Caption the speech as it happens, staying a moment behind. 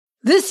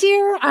This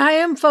year, I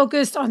am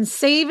focused on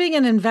saving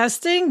and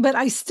investing, but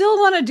I still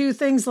want to do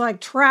things like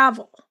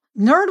travel.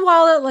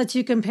 NerdWallet lets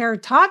you compare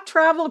top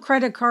travel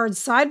credit cards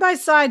side by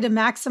side to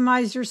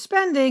maximize your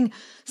spending,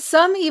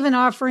 some even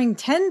offering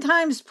 10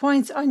 times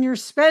points on your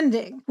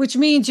spending, which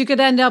means you could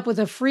end up with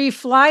a free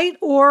flight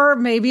or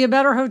maybe a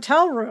better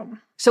hotel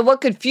room. So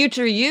what could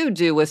future you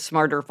do with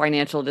smarter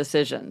financial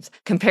decisions?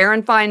 Compare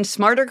and find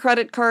smarter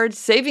credit cards,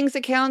 savings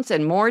accounts,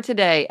 and more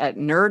today at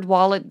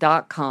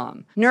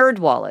nerdwallet.com.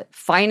 NerdWallet,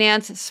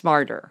 finance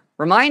smarter.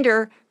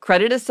 Reminder,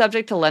 credit is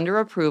subject to lender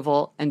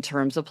approval and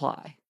terms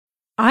apply.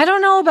 I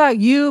don't know about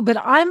you, but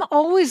I'm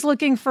always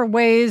looking for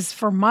ways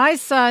for my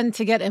son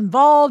to get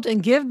involved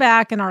and give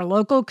back in our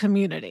local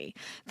community.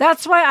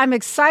 That's why I'm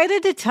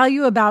excited to tell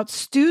you about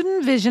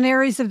Student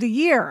Visionaries of the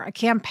Year, a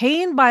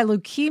campaign by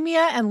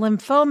Leukemia and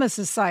Lymphoma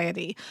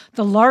Society,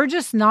 the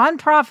largest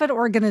nonprofit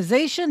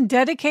organization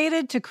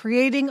dedicated to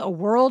creating a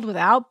world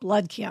without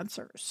blood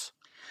cancers.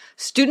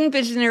 Student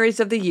Visionaries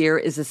of the Year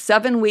is a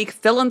 7-week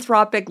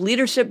philanthropic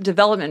leadership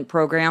development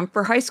program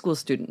for high school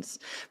students.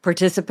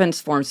 Participants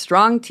form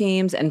strong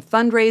teams and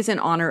fundraise in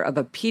honor of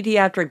a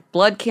pediatric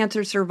blood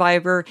cancer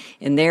survivor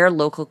in their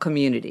local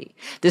community.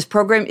 This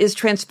program is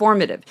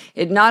transformative.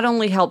 It not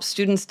only helps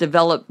students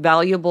develop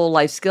valuable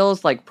life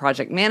skills like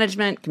project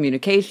management,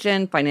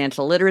 communication,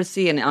 financial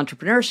literacy, and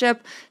entrepreneurship,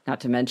 not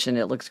to mention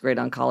it looks great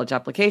on college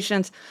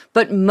applications,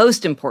 but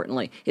most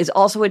importantly, is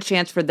also a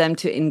chance for them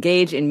to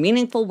engage in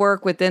meaningful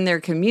work within their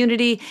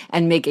community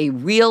and make a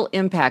real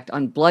impact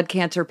on blood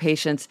cancer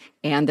patients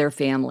and their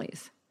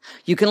families.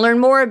 You can learn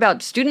more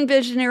about Student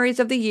Visionaries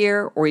of the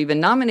Year or even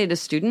nominate a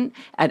student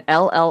at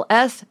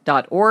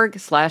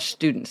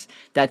lls.org/students.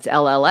 That's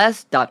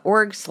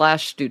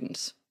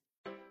lls.org/students.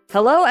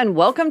 Hello and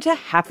welcome to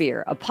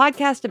Happier, a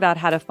podcast about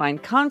how to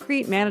find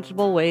concrete,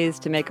 manageable ways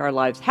to make our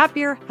lives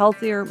happier,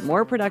 healthier,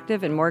 more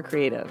productive, and more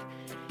creative.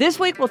 This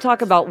week, we'll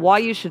talk about why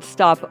you should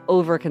stop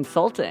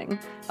over-consulting,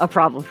 a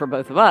problem for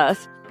both of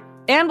us,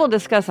 and we'll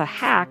discuss a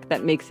hack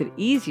that makes it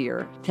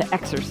easier to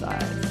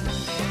exercise.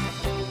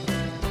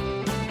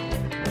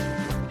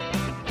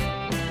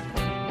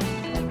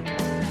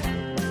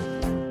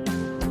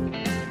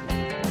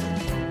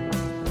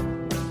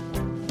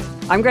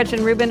 I'm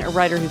Gretchen Rubin, a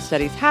writer who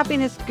studies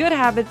happiness, good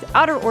habits,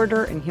 outer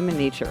order, and human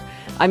nature.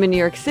 I'm in New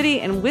York City,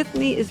 and with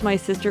me is my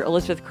sister,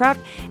 Elizabeth Kraft.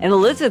 And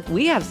Elizabeth,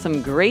 we have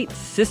some great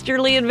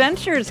sisterly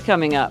adventures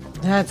coming up.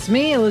 That's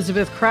me,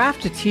 Elizabeth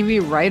Kraft, a TV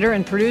writer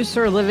and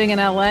producer living in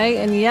LA.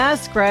 And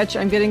yes, Gretch,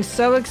 I'm getting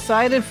so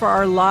excited for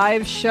our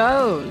live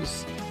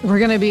shows. We're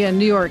going to be in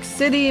New York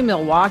City,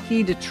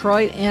 Milwaukee,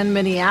 Detroit, and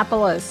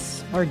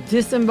Minneapolis. Our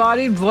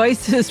disembodied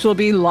voices will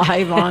be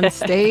live on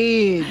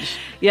stage.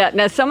 Yeah,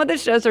 now some of the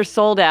shows are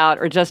sold out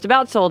or just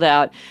about sold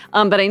out.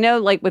 But I know,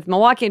 like with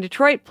Milwaukee and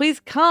Detroit, please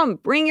come,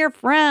 bring your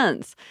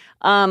friends.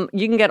 You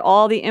can get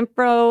all the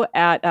info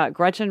at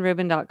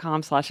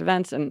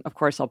GretchenRubin.com/events. And of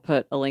course, I'll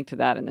put a link to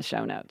that in the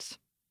show notes.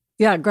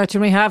 Yeah,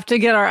 Gretchen, we have to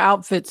get our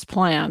outfits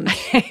planned.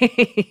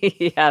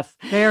 Yes.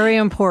 Very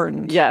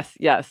important. Yes.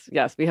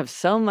 We have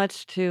so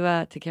much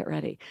to get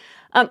ready.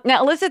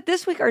 Now, Elizabeth,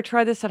 this week our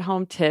try this at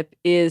home tip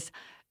is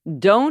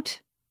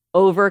don't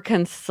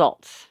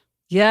over-consult.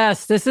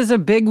 Yes, this is a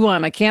big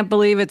one. I can't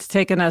believe it's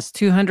taken us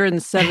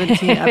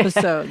 217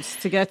 episodes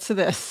to get to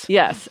this.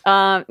 Yes.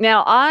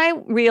 Now, I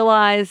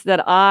realize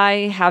that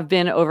I have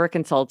been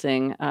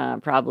over-consulting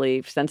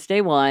probably since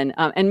day one,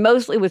 and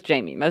mostly with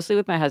Jamie, mostly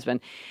with my husband.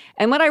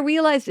 And what I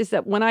realized is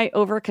that when I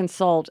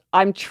over-consult,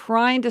 I'm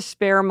trying to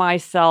spare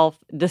myself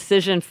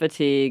decision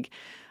fatigue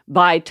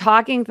by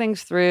talking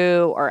things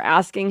through or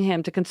asking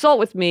him to consult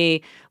with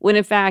me when,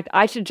 in fact,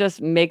 I should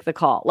just make the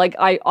call. Like,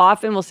 I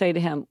often will say to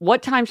him,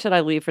 what time should I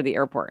leave for the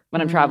airport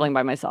when I'm traveling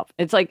by myself?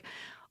 It's like,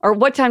 or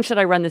what time should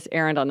I run this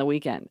errand on the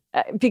weekend?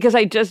 Because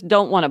I just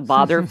don't want to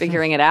bother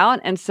figuring it out.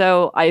 And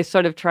so I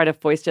sort of try to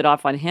foist it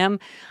off on him.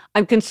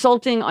 I'm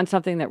consulting on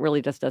something that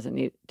really just doesn't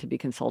need to be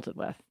consulted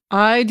with.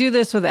 I do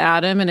this with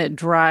Adam, and it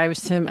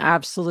drives him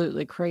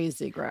absolutely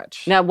crazy,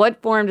 Gretch. Now, what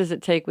form does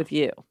it take with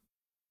you?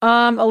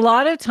 A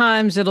lot of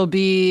times it'll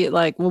be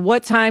like, well,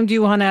 what time do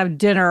you want to have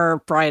dinner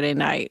Friday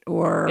night?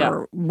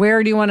 Or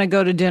where do you want to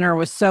go to dinner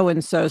with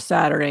so-and-so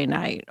Saturday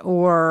night?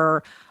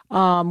 Or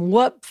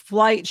what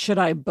flight should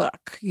I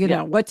book? You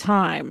know, what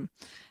time?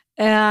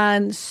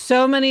 And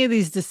so many of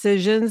these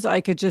decisions I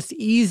could just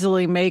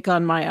easily make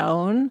on my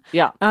own.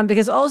 Yeah.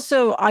 Because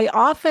also I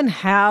often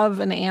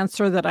have an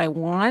answer that I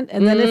want.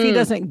 And then if he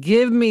doesn't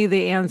give me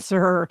the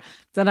answer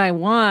that I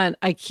want,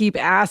 I keep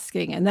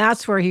asking. And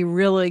that's where he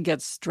really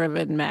gets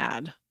driven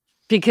mad.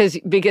 Because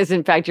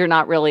in fact, you're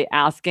not really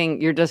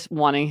asking. You're just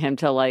wanting him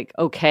to like,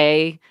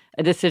 okay,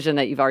 a decision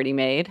that you've already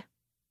made.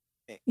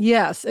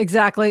 Yes,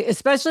 exactly.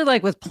 Especially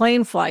like with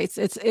plane flights.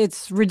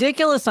 It's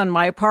ridiculous on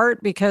my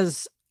part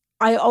because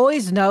I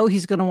always know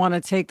he's going to want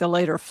to take the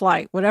later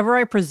flight. Whatever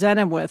I present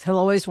him with, he'll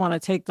always want to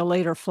take the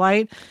later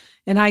flight.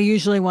 And I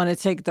usually want to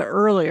take the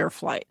earlier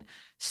flight.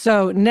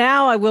 So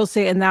now I will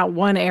say in that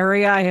one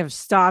area, I have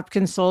stopped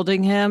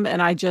consulting him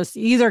and I just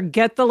either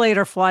get the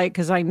later flight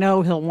because I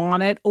know he'll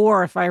want it,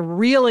 or if I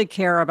really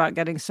care about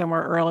getting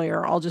somewhere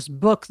earlier, I'll just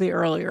book the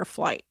earlier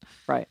flight.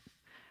 Right.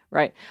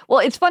 Right. Well,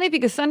 it's funny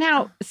because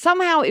somehow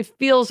it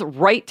feels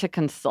right to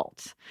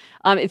consult.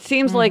 It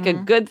seems like a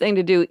good thing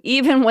to do,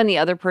 even when the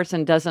other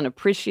person doesn't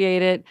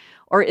appreciate it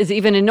or is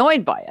even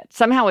annoyed by it.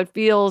 Somehow it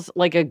feels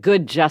like a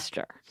good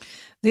gesture.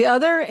 The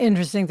other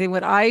interesting thing,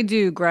 what I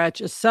do,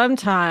 Gretch, is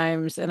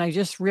sometimes, and I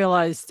just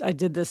realized I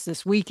did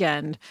this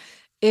weekend,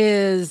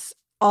 is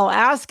I'll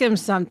ask him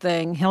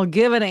something, he'll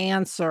give an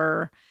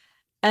answer,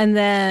 and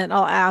then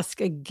I'll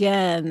ask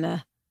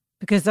again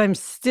because I'm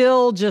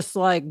still just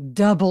like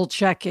double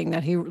checking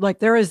that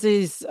there is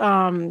these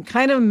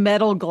kind of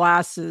metal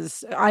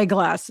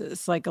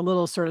eyeglasses, like a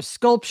little sort of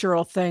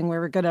sculptural thing we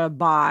were going to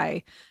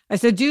buy. I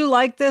said, do you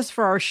like this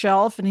for our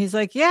shelf? And he's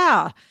like,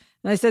 yeah.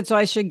 And I said, so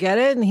I should get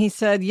it? And he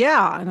said,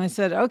 yeah. And I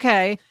said,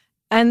 okay.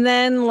 And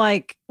then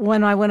like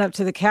when I went up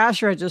to the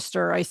cash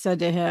register, I said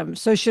to him,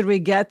 so should we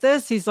get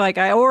this? He's like,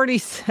 I already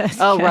said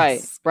Oh,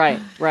 yes. right.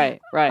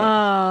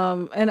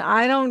 And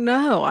I don't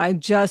know. I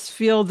just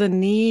feel the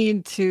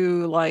need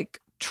to like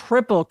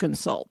triple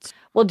consult.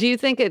 Well, do you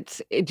think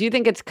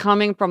it's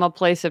coming from a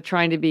place of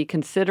trying to be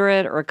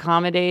considerate or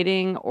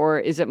accommodating, or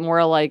is it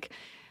more like,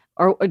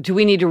 or do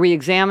we need to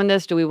re-examine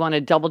this? Do we want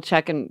to double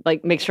check and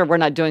like make sure we're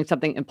not doing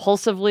something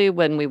impulsively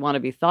when we want to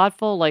be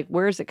thoughtful? Like,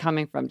 where is it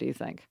coming from, do you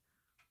think?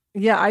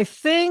 Yeah, I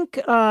think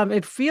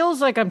it feels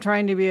like I'm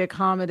trying to be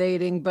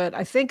accommodating, but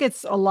I think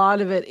a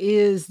lot of it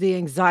is the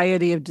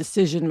anxiety of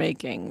decision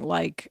making.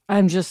 Like,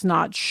 I'm just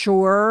not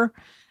sure.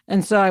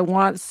 And so I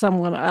want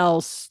someone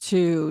else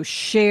to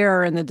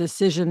share in the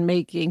decision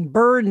making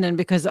burden. And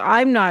because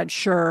I'm not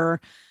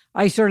sure,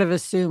 I sort of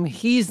assume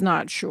he's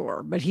not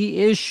sure, but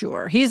he is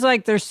sure. He's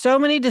like, there's so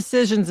many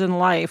decisions in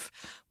life.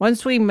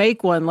 Once we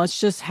make one, let's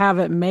just have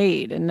it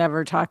made and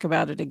never talk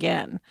about it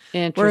again.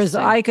 Whereas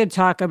I could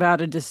talk about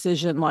a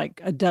decision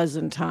like a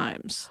dozen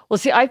times. Well,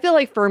 see, I feel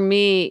like for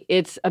me,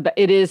 it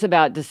is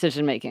about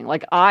decision making.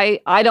 Like I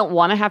don't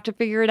want to have to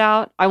figure it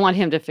out. I want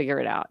him to figure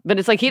it out. But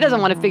it's like he doesn't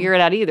want to figure it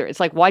out either.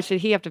 It's like, why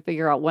should he have to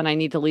figure out when I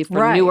need to leave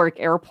from Newark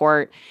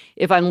Airport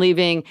if I'm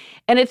leaving?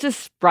 And it's a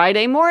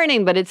Friday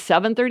morning, but it's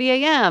 7:30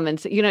 a.m. And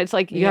so, it's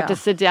like you have to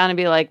sit down and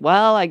be like,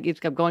 well, I'm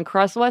going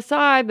across the West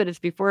Side, but it's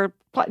before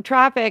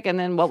traffic, and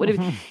then what would it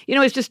be?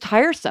 It's just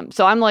tiresome.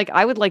 So I'm like,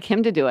 I would like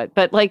him to do it,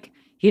 but like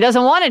he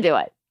doesn't want to do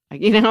it,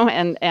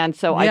 and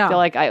so I feel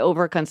like I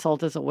over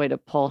consult as a way to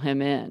pull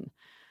him in.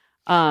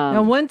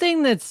 Now, one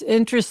thing that's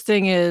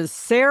interesting is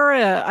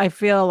Sarah, I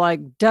feel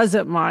like,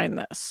 doesn't mind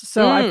this.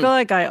 So I feel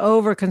like I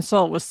over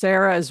consult with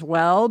Sarah as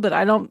well, but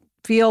I don't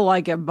feel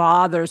like it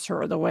bothers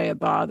her the way it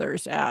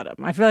bothers Adam.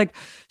 I feel like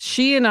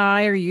she and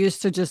I are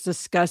used to just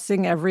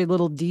discussing every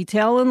little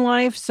detail in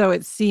life, so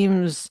it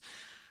seems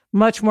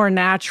much more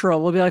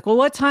natural. We'll be like, well,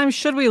 what time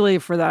should we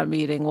leave for that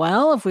meeting?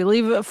 Well, if we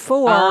leave at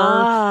 4,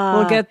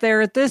 we'll get there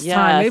at this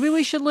time. Maybe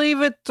we should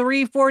leave at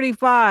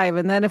 3:45.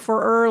 And then if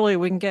we're early,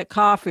 we can get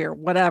coffee or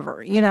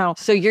whatever,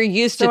 So you're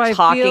used to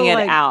talking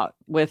it out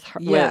with her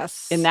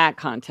in that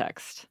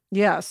context.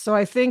 Yes. So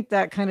I think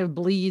that kind of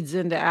bleeds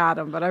into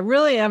Adam. But I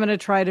really am going to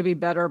try to be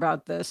better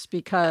about this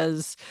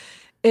because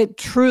it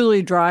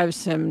truly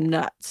drives him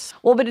nuts.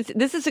 Well, but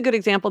this is a good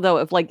example, though,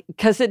 of like,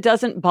 because it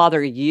doesn't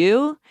bother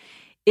you.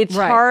 It's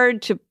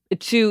hard to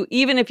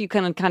even if you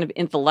can kind of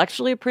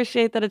intellectually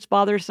appreciate that it's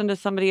bothersome to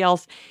somebody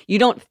else, you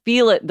don't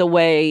feel it the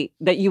way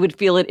that you would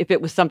feel it if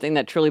it was something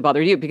that truly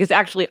bothered you. Because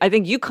actually, I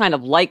think you kind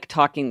of like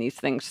talking these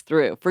things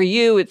through. For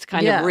you, it's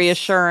kind of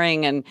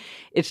reassuring, and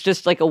it's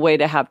just like a way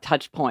to have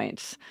touch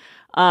points.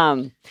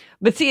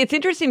 But see, it's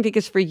interesting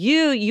because for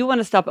you want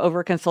to stop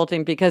over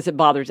consulting because it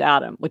bothers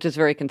Adam, which is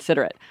very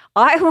considerate.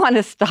 I want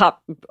to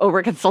stop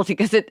over consulting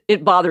because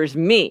it bothers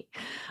me.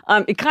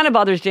 It kind of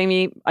bothers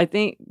Jamie, I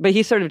think, but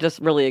he sort of just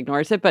really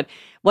ignores it. But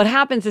what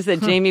happens is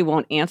that Jamie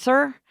won't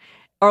answer.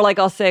 Or like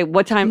I'll say,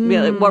 what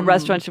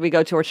restaurant should we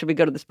go to? Or should we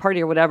go to this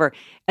party or whatever?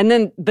 And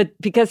then, but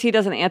because he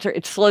doesn't answer,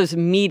 it slows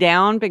me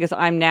down because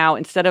I'm now,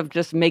 instead of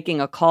just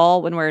making a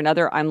call one way or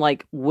another, I'm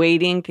like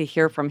waiting to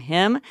hear from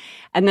him.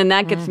 And then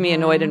that gets me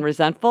annoyed and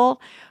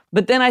resentful.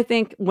 But then I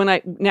think when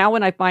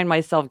I find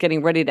myself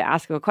getting ready to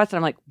ask him a question,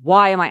 I'm like,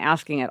 why am I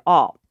asking at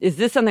all? Is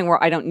this something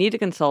where I don't need to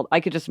consult? I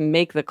could just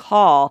make the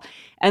call.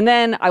 And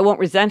then I won't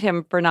resent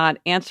him for not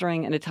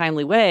answering in a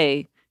timely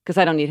way because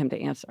I don't need him to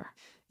answer.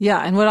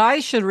 Yeah. And what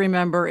I should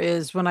remember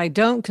is when I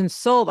don't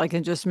consult, I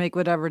can just make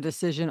whatever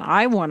decision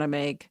I want to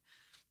make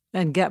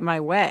and get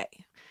my way.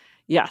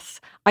 Yes.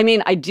 I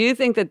mean, I do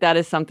think that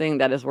is something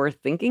that is worth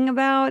thinking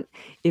about.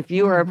 If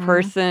you are a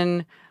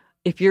person,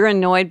 if you're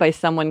annoyed by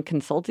someone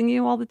consulting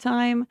you all the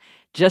time,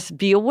 just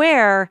be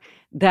aware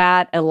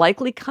that a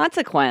likely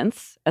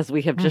consequence, as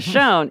we have just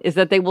shown, is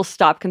that they will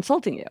stop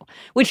consulting you,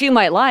 which you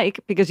might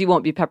like because you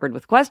won't be peppered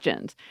with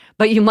questions,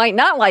 but you might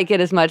not like it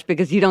as much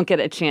because you don't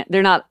get a chance.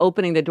 They're not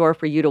opening the door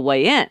for you to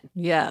weigh in.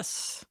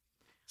 Yes.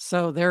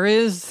 So there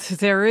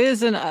is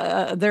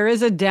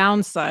a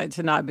downside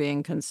to not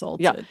being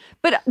consulted. Yeah.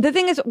 But the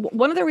thing is,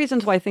 one of the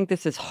reasons why I think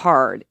this is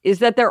hard is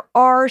that there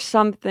are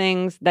some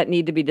things that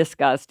need to be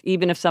discussed,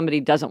 even if somebody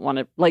doesn't want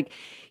to. Like,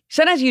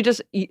 sometimes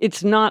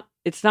it's not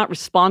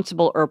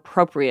responsible or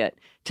appropriate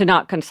to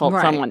not consult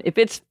someone. If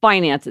it's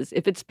finances,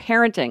 if it's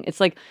parenting, it's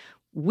like,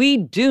 we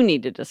do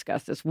need to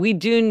discuss this. We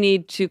do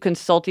need to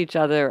consult each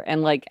other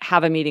and like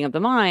have a meeting of the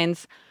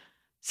minds.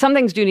 Some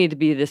things do need to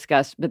be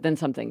discussed, but then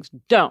some things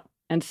don't.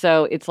 And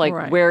so it's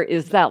like, where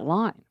is that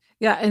line?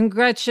 Yeah. And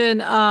Gretchen,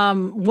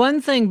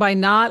 one thing, by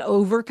not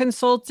over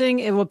consulting,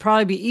 it will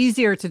probably be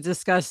easier to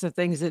discuss the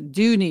things that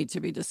do need to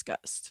be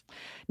discussed.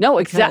 No,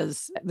 exactly.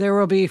 Because there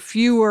will be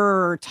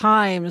fewer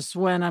times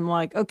when I'm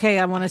like, okay,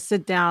 I want to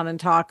sit down and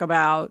talk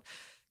about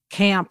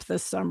camp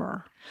this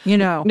summer.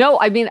 No,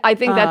 I mean, I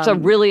think that's a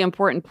really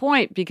important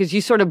point, because you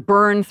sort of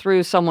burn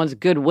through someone's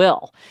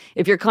goodwill.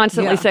 If you're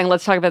constantly saying,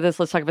 let's talk about this,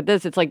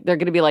 it's like, they're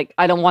going to be like,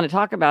 I don't want to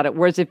talk about it.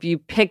 Whereas if you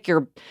pick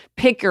your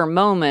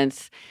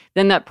moments,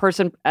 then that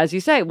person, as you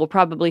say, will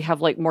probably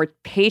have like more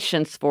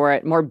patience for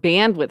it, more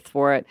bandwidth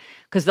for it,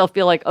 because they'll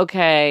feel like,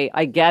 okay,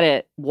 I get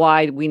it,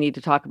 why we need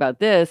to talk about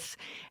this.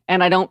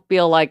 And I don't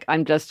feel like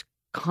I'm just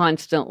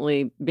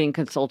constantly being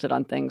consulted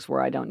on things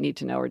where I don't need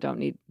to know or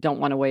don't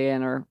want to weigh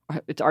in, or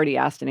it's already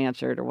asked and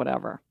answered or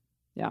whatever.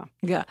 Yeah.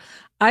 Yeah.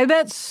 I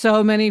bet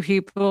so many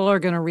people are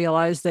going to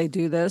realize they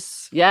do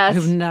this. Yes.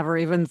 Who've never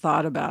even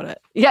thought about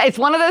it. Yeah. It's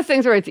one of those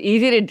things where it's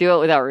easy to do it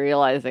without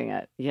realizing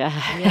it.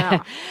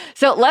 Yeah.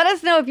 So let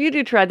us know if you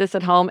do try this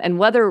at home and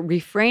whether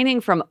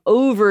refraining from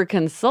over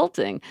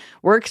consulting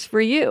works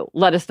for you.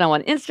 Let us know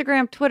on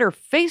Instagram, Twitter,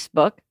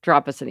 Facebook.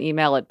 Drop us an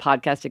email at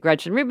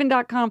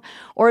podcast@GretchenRubin.com.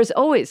 Or as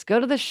always, go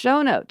to the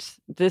show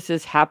notes. This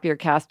is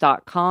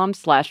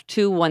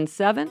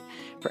happiercast.com/217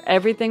 for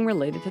everything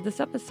related to this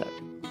episode.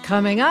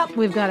 Coming up,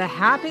 we've got a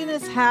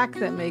happiness hack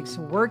that makes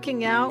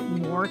working out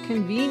more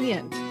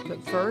convenient.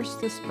 But first,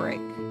 this break.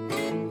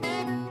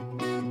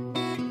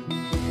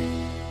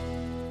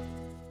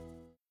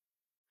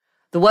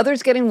 The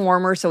weather's getting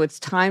warmer, so it's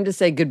time to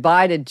say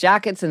goodbye to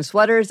jackets and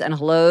sweaters and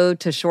hello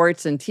to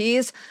shorts and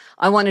tees.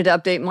 I wanted to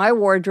update my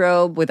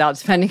wardrobe without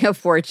spending a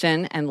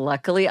fortune, and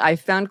luckily I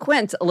found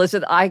Quince.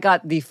 Elizabeth, I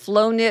got the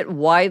Flow Knit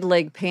wide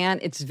leg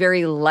pant. It's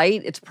very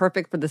light. It's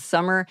perfect for the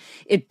summer.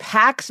 It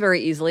packs very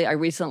easily. I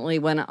recently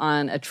went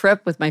on a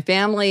trip with my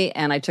family,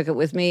 and I took it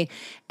with me,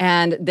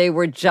 and they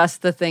were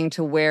just the thing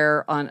to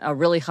wear on a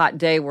really hot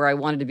day where I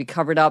wanted to be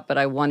covered up, but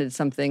I wanted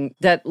something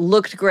that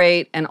looked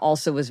great and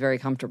also was very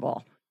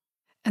comfortable.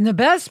 And the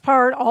best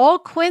part, all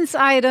Quince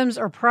items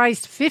are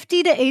priced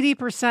 50 to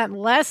 80%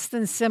 less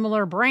than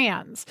similar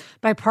brands.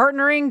 By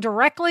partnering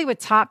directly with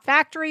top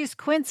factories,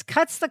 Quince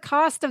cuts the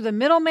cost of the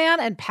middleman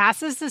and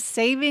passes the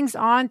savings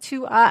on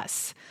to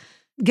us.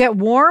 Get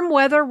warm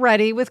weather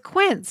ready with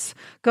Quince.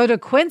 Go to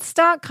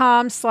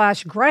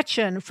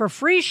quince.com/Gretchen for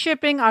free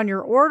shipping on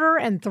your order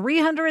and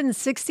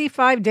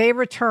 365-day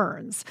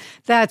returns.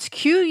 That's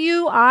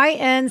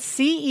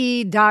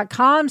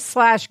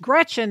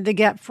QUINCE.com/Gretchen to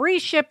get free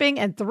shipping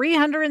and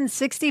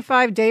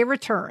 365-day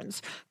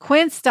returns.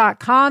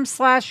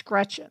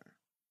 Quince.com/Gretchen.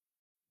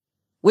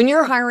 When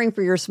you're hiring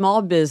for your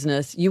small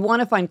business, you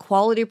want to find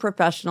quality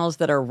professionals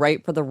that are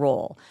right for the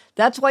role.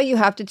 That's why you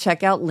have to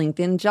check out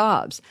LinkedIn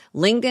Jobs.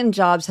 LinkedIn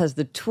Jobs has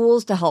the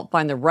tools to help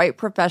find the right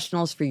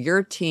professionals for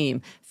your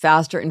team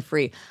faster and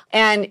free.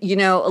 And,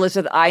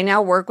 Elizabeth, I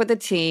now work with a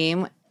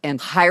team, and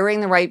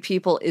hiring the right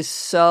people is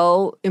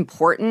so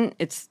important.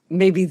 It's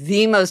maybe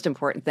the most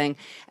important thing.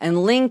 And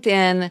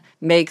LinkedIn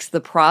makes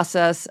the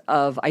process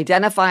of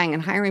identifying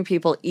and hiring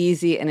people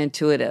easy and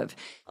intuitive.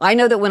 I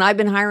know that when I've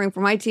been hiring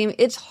for my team,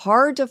 it's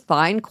hard to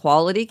find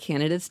quality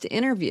candidates to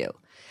interview.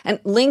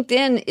 And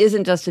LinkedIn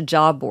isn't just a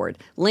job board.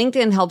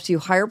 LinkedIn helps you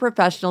hire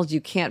professionals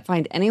you can't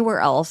find anywhere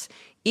else,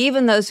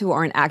 even those who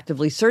aren't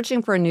actively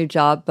searching for a new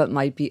job but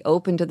might be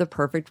open to the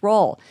perfect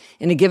role.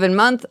 In a given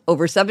month,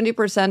 over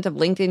 70% of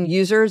LinkedIn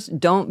users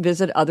don't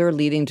visit other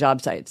leading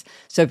job sites.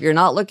 So if you're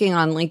not looking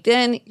on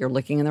LinkedIn, you're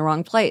looking in the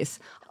wrong place.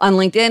 On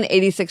LinkedIn,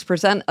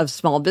 86% of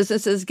small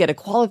businesses get a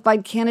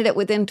qualified candidate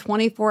within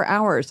 24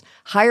 hours.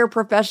 Hire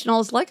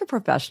professionals like a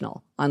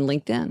professional on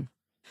LinkedIn.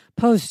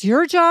 Post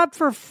your job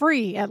for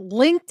free at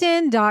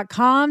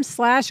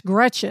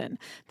linkedin.com/Gretchen.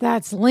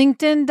 That's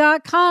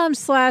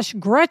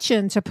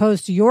linkedin.com/Gretchen to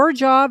post your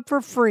job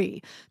for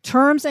free.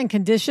 Terms and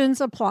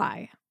conditions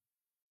apply.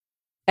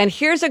 And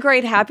here's a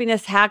great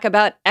happiness hack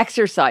about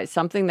exercise,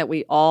 something that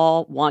we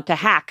all want to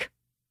hack.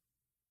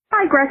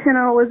 Hi, Gretchen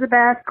and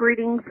Elizabeth.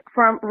 Greetings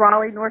from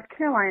Raleigh, North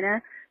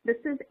Carolina. This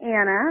is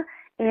Anna.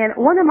 And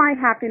one of my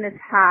happiness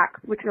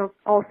hacks, which is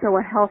also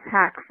a health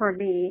hack for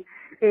me,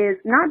 is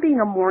not being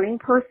a morning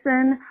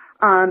person,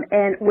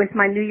 and with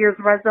my New Year's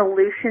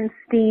resolution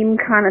steam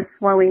kind of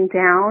slowing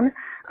down.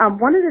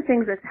 One of the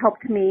things that's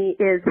helped me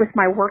is with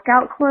my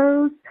workout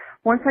clothes.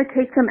 Once I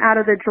take them out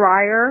of the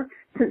dryer,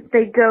 since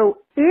they go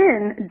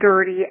in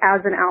dirty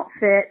as an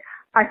outfit,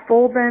 I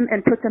fold them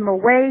and put them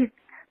away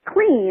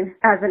clean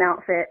as an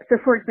outfit. So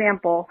for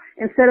example,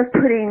 instead of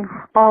putting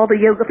all the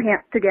yoga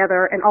pants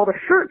together and all the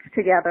shirts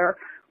together,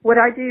 what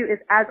I do is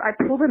as I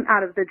pull them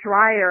out of the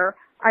dryer,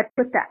 I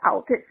put the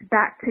outfits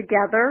back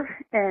together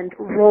and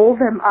roll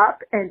them up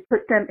and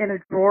put them in a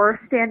drawer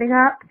standing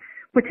up,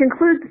 which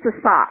includes the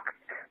socks.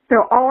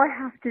 So all I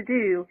have to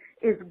do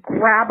is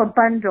grab a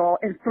bundle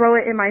and throw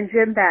it in my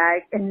gym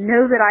bag and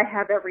know that I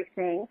have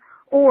everything.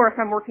 Or if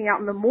I'm working out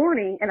in the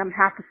morning and I'm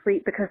half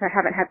asleep because I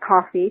haven't had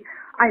coffee,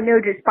 I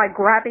know just by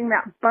grabbing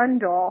that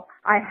bundle,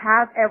 I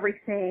have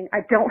everything.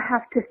 I don't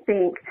have to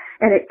think,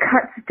 and it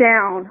cuts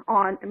down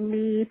on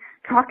me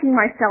talking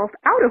myself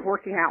out of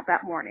working out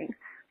that morning.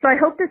 So I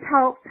hope this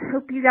helps.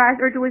 Hope you guys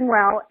are doing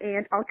well,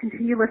 and I'll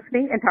continue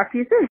listening and talk to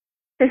you soon.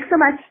 Thanks so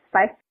much.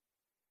 Bye.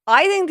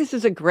 I think this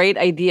is a great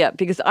idea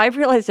because I've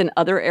realized in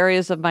other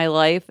areas of my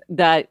life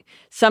that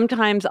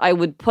sometimes I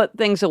would put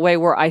things away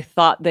where I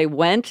thought they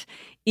went,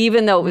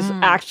 even though it was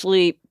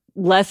actually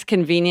less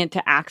convenient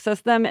to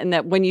access them. And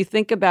that when you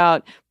think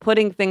about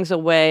putting things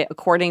away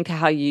according to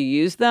how you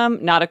use them,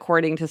 not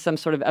according to some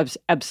sort of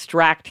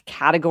abstract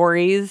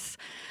categories.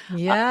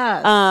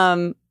 Yes.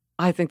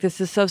 I think this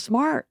is so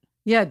smart.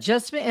 Yeah,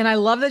 and I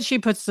love that she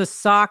puts the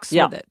socks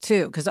with it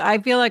too, because I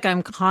feel like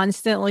I'm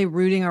constantly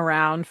rooting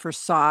around for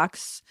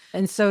socks.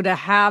 And so to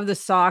have the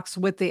socks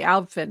with the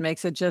outfit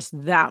makes it just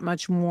that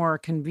much more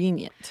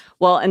convenient.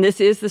 Well, and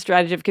this is the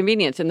strategy of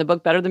convenience. In the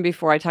book Better Than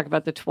Before, I talk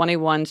about the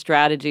 21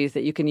 strategies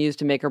that you can use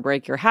to make or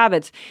break your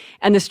habits.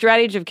 And the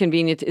strategy of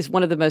convenience is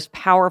one of the most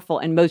powerful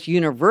and most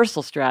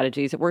universal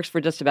strategies. It works for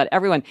just about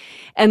everyone.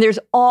 And there's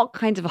all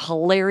kinds of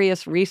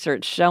hilarious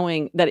research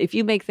showing that if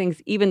you make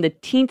things even the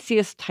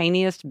teensiest,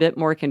 tiniest bit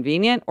more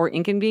convenient or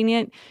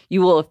inconvenient,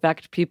 you will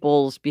affect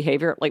people's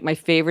behavior. Like my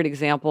favorite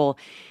example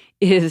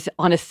is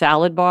on a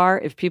salad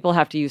bar. If people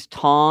have to use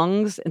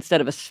tongs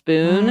instead of a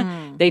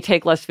spoon, they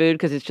take less food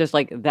because it's just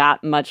like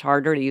that much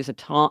harder to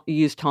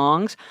use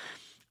tongs.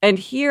 And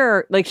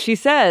here, like she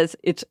says,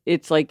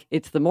 it's like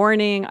it's the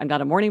morning. I'm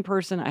not a morning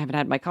person. I haven't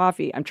had my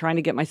coffee. I'm trying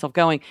to get myself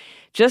going.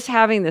 Just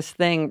having this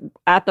thing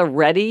at the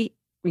ready,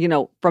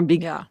 from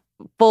being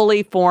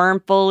fully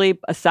formed, fully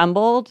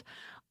assembled,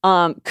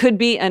 could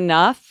be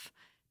enough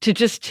to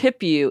just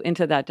tip you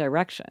into that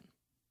direction.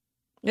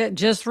 Yeah,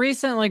 just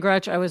recently,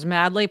 Gretch, I was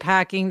madly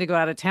packing to go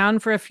out of town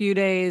for a few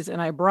days,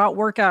 and I brought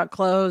workout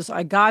clothes.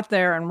 I got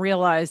there and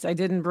realized I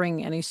didn't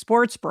bring any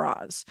sports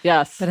bras.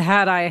 Yes. But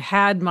had I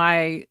had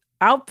my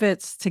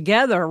outfits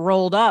together,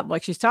 rolled up,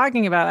 like she's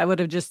talking about, I would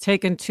have just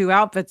taken 2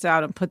 outfits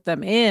out and put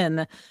them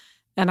in,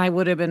 and I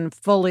would have been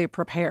fully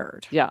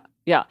prepared. Yeah.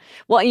 Yeah.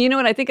 Well, you know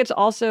what? I think it's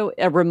also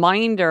a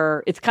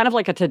reminder. It's kind of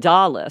like a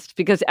to-do list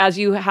because as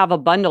you have a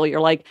bundle,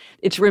 you're like,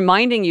 it's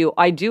reminding you,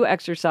 I do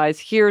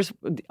exercise.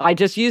 I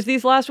just used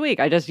these last week.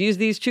 I just used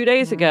these 2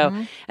 days ago.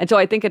 And so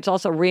I think it's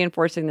also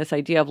reinforcing this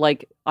idea of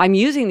like, I'm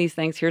using these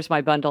things. Here's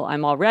my bundle.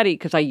 I'm all ready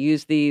because I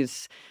use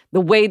these. The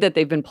way that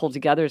they've been pulled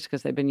together is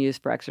because they've been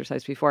used for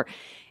exercise before.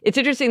 It's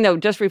interesting, though,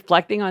 just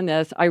reflecting on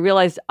this, I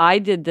realized I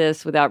did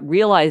this without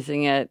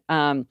realizing it.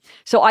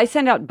 So I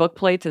send out book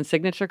plates and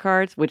signature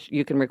cards, which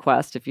you can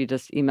request if you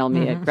just email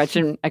me at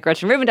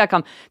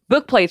gretchenrubin.com,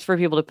 book plates for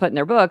people to put in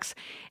their books.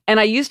 And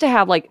I used to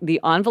have like the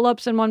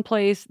envelopes in one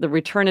place, the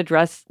return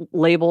address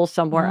label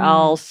somewhere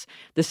else,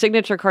 the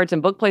signature cards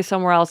and book plates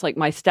somewhere else, like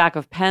my stack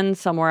of pens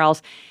somewhere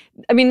else.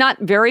 I mean, not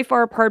very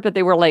far apart, but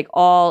they were like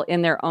all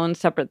in their own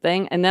separate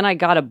thing. And then I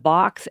got a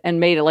box and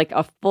made it like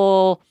a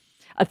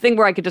thing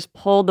where I could just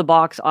pull the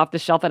box off the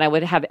shelf and I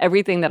would have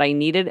everything that I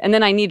needed. And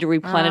then I need to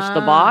replenish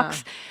the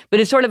box. But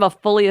it's sort of a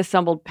fully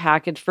assembled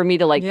package for me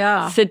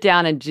to sit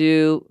down and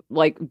do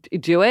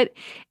it.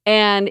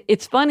 And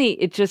it's funny,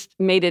 it just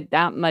made it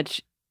that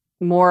much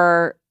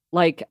more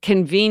like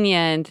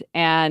convenient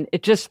and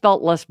it just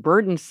felt less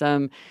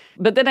burdensome.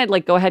 But then I'd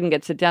like go ahead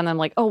and sit down and I'm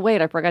like, oh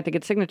wait, I forgot to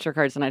get signature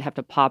cards and I'd have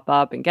to pop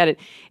up and get it.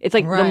 It's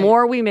like the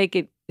more we make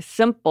it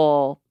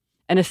simple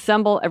and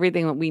assemble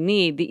everything that we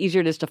need, the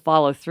easier it is to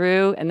follow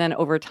through. And then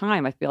over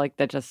time, I feel like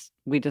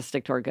we just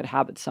stick to our good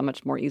habits so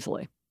much more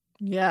easily.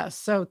 Yes.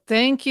 So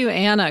thank you,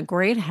 Anna.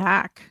 Great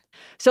hack.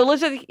 So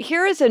Elizabeth,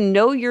 here is a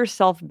know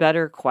yourself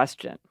better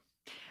question.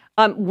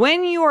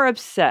 When you are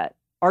upset,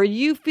 are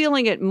you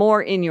feeling it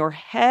more in your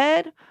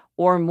head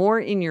or more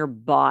in your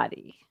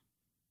body?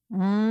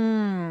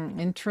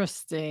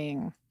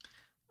 Interesting.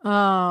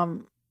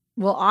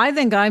 Well, I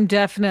think I'm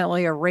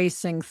definitely a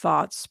racing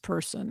thoughts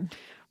person.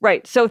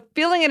 Right. So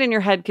feeling it in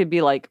your head could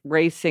be like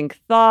racing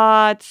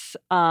thoughts,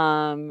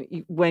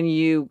 when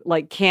you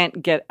like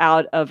can't get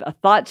out of a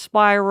thought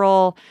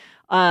spiral.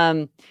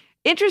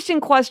 Interesting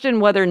question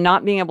whether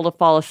not being able to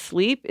fall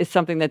asleep is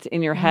something that's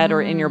in your head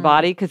or in your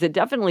body, because it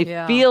definitely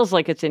feels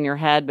like it's in your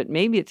head, but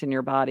maybe it's in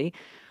your body.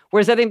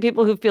 Whereas I think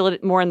people who feel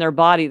it more in their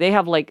body, they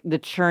have like the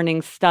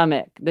churning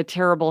stomach, the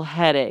terrible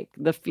headache,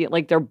 the feel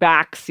like their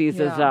back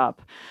seizes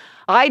up.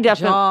 I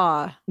definitely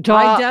Jaw.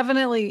 I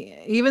definitely,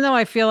 even though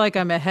I feel like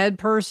I'm a head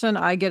person,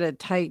 I get a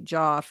tight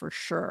jaw for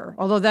sure.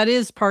 Although that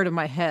is part of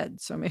my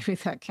head, so maybe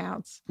that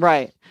counts.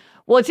 Right.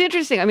 Well, it's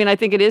interesting. I mean, I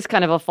think it is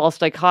kind of a false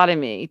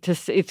dichotomy.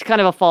 It's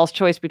kind of a false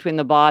choice between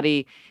the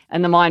body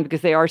and the mind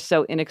because they are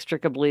so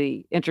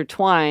inextricably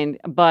intertwined.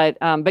 But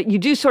you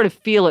do sort of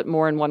feel it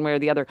more in one way or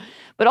the other.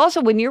 But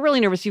also, when you're really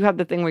nervous, you have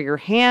the thing where your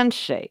hands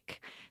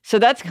shake. So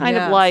that's kind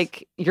of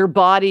like your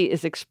body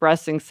is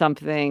expressing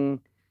something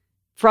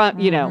from,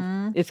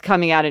 it's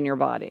coming out in your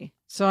body.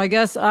 So I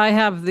guess I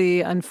have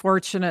the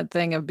unfortunate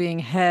thing of being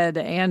head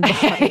and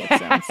body, it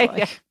sounds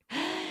like.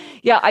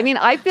 Yeah, I mean,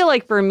 I feel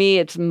like for me,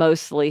 it's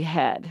mostly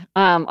head.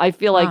 I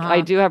feel like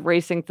I do have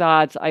racing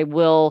thoughts. I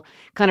will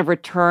kind of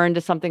return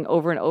to something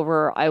over and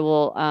over. I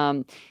will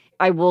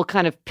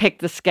kind of pick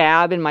the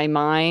scab in my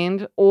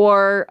mind,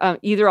 or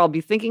either I'll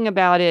be thinking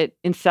about it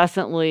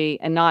incessantly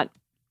and not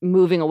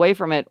moving away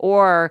from it,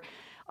 or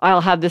I'll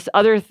have this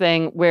other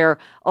thing where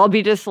I'll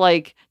be just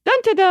like,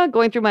 dun-da-da,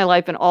 going through my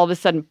life, and all of a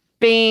sudden,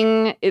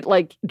 bing, it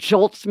like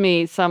jolts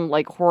me some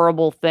like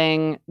horrible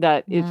thing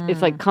that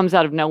it's like comes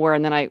out of nowhere.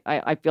 And then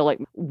I feel like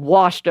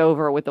washed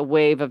over with a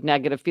wave of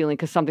negative feeling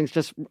because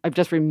I've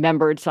just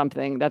remembered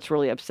something that's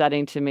really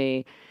upsetting to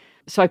me.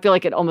 So I feel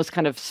like it almost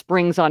kind of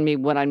springs on me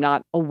when I'm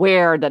not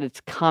aware that it's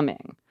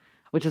coming,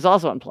 which is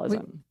also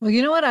unpleasant. Well,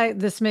 you know what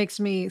this makes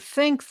me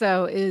think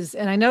though is,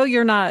 and I know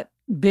you're not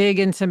big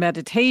into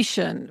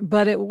meditation,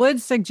 but it would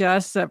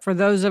suggest that for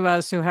those of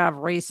us who have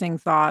racing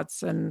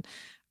thoughts and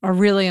are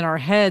really in our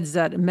heads,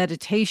 that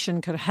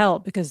meditation could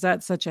help because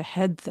that's such a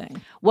head thing.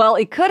 Well,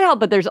 it could help,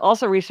 but there's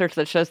also research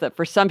that shows that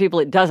for some people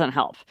it doesn't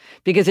help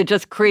because it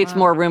just creates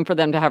more room for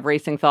them to have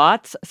racing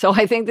thoughts. So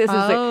I think this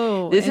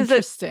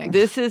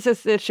is a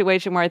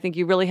situation where I think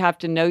you really have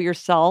to know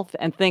yourself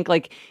and think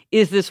like,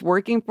 is this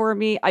working for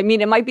me? I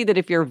mean, it might be that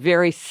if you're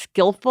very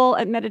skillful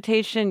at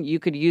meditation, you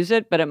could use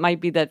it, but it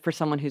might be that for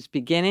someone who's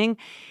beginning,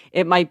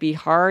 it might be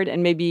hard,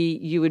 and maybe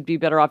you would be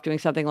better off doing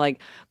something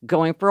like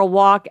going for a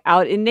walk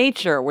out in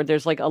nature where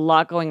there's like a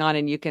lot going on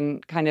and you can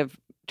kind of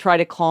try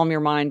to calm your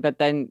mind, but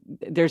then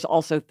there's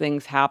also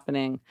things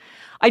happening.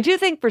 I do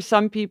think for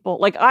some people,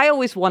 like I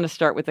always want to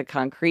start with the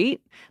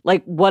concrete,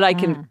 like what I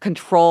can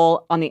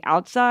control on the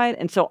outside.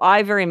 And so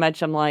I very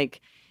much am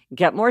like,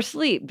 get more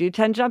sleep, do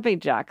 10 jumping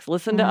jacks,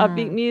 listen to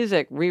upbeat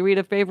music, reread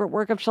a favorite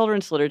work of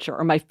children's literature,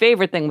 or my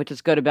favorite thing, which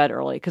is go to bed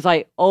early, because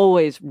I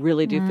always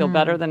really do feel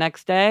better the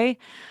next day.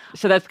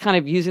 So that's kind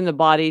of using the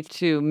body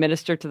to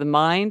minister to the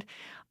mind.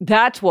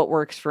 That's what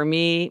works for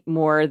me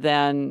more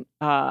than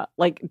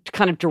like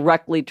kind of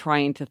directly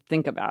trying to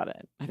think about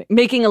it. I think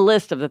making a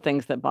list of the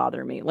things that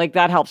bother me, like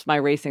that helps my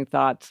racing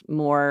thoughts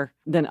more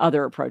than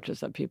other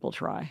approaches that people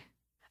try.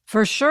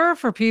 For sure,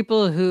 for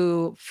people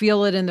who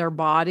feel it in their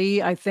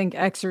body, I think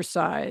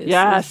exercise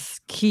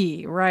is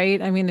key,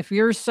 right? I mean, if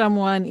you're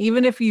someone,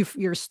 even if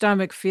your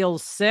stomach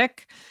feels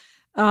sick,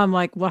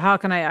 like, well, how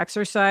can I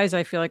exercise?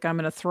 I feel like I'm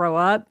going to throw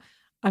up.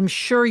 I'm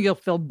sure you'll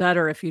feel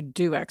better if you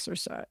do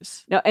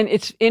exercise. No, and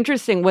it's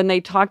interesting when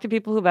they talk to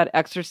people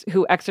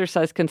who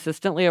exercise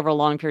consistently over a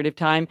long period of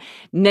time.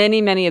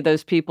 Many of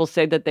those people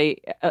say that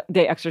they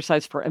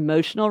exercise for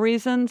emotional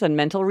reasons and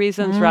mental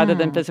reasons rather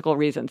than physical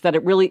reasons. That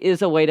it really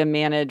is a way to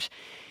manage.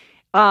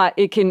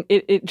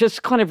 It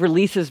just kind of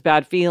releases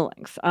bad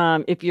feelings.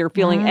 If you're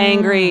feeling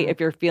angry, if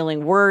you're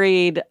feeling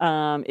worried,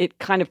 it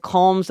kind of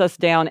calms us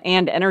down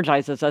and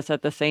energizes us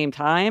at the same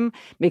time.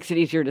 Makes it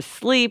easier to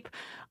sleep.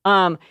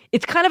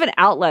 It's kind of an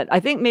outlet. I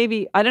think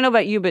maybe, I don't know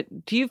about you, but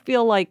do you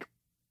feel like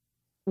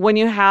when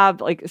you have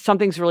like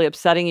something's really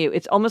upsetting you,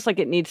 it's almost like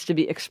it needs to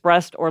be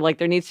expressed or like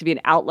there needs to be an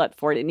outlet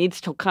for it. It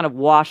needs to kind of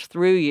wash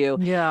through you.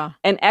 Yeah.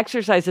 And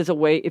exercise is a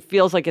way, it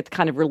feels like it's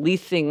kind of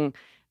releasing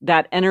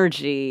that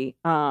energy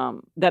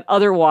that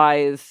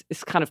otherwise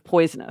is kind of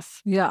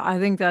poisonous. Yeah, I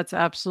think that's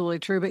absolutely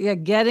true. But yeah,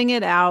 getting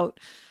it out.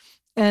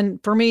 And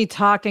for me,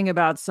 talking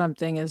about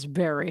something is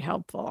very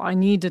helpful. I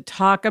need to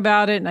talk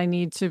about it and I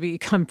need to be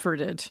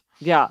comforted.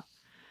 Yeah.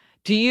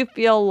 Do you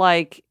feel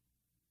like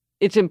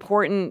it's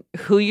important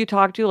who you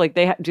talk to? Like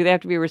do they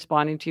have to be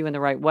responding to you in the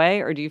right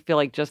way? Or do you feel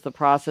like just the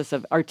process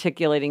of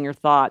articulating your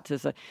thoughts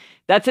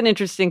that's an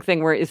interesting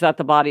thing where is that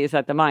the body, is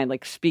that the mind?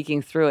 Like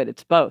speaking through it,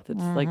 it's both.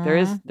 It's like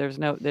there's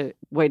no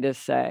way to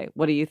say.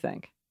 What do you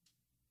think?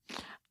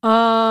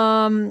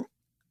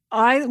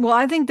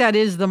 I think that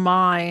is the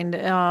mind.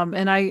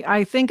 And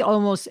I think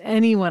almost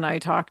anyone I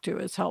talk to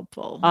is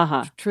helpful,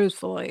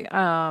 truthfully.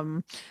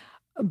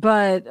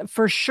 But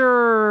for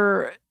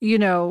sure,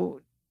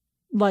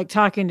 like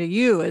talking to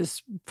you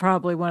is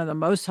probably one of the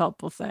most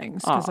helpful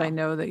things because I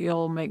know that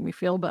you'll make me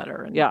feel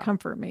better and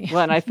comfort me.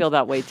 Well, and I feel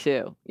that way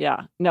too.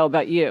 Yeah. No,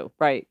 about you.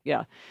 Right.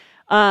 Yeah.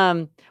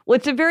 Well,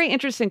 it's a very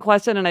interesting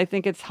question. And I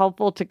think it's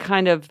helpful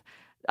to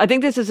I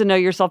think this is a know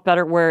yourself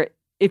better where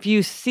if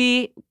you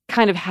see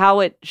kind of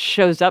how it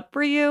shows up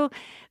for you,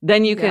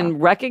 then you can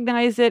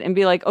recognize it and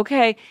be like,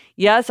 okay,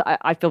 yes,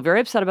 I feel very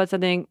upset about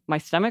something. My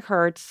stomach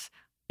hurts.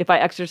 if I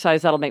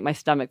exercise, that'll make my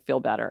stomach feel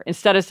better.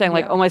 Instead of saying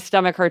like, oh, my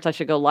stomach hurts, I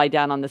should go lie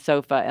down on the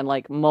sofa and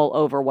like mull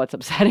over what's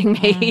upsetting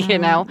me, you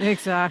know?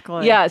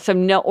 Exactly. Yeah. So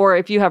no, or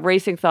if you have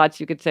racing thoughts,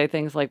 you could say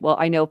things like, well,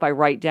 I know if I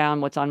write down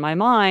what's on my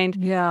mind,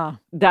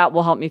 that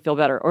will help me feel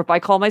better. Or if I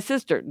call my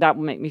sister, that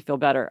will make me feel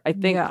better. I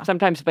think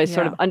sometimes by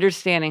sort of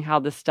understanding how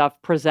this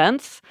stuff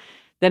presents,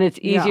 then it's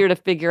easier to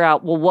figure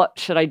out, well, what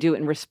should I do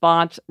in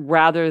response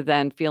rather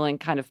than feeling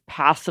kind of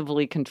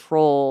passively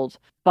controlled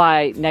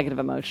by negative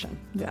emotion.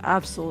 Yeah,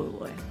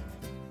 absolutely.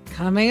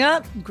 Coming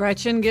up,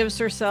 Gretchen gives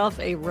herself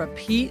a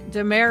repeat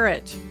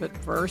demerit. But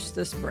first,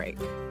 this break.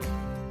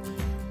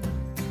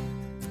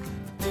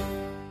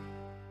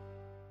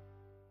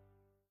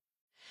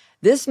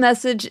 This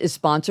message is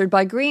sponsored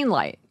by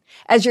Greenlight.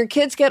 As your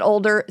kids get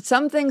older,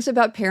 some things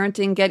about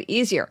parenting get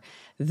easier.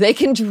 They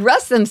can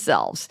dress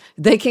themselves.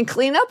 They can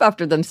clean up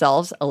after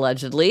themselves,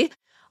 allegedly.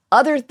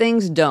 Other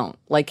things don't,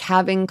 like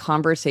having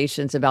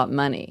conversations about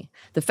money.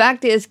 The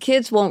fact is,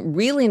 kids won't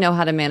really know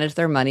how to manage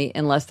their money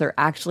unless they're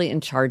actually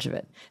in charge of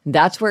it.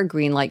 That's where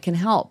Greenlight can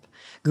help.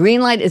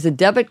 Greenlight is a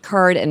debit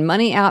card and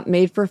money app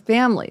made for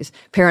families.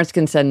 Parents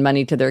can send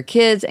money to their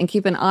kids and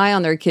keep an eye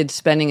on their kids'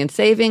 spending and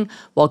saving,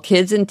 while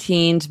kids and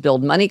teens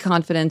build money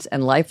confidence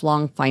and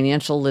lifelong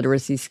financial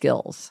literacy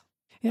skills.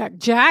 Yeah,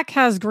 Jack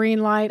has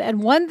Greenlight,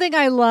 and one thing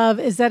I love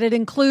is that it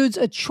includes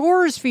a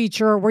chores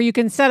feature where you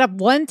can set up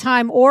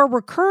one-time or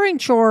recurring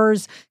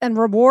chores and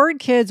reward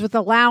kids with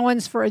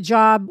allowance for a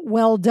job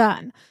well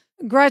done.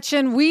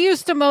 Gretchen, we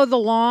used to mow the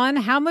lawn.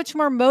 How much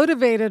more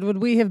motivated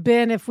would we have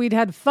been if we'd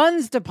had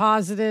funds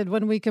deposited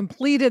when we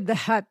completed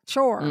that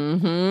chore?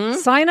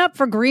 Sign up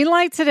for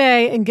Greenlight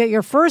today and get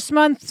your first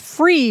month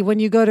free when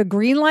you go to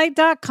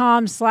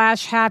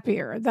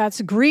greenlight.com/happier.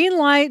 That's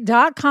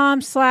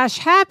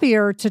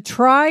greenlight.com/happier to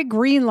try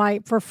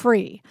Greenlight for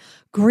free.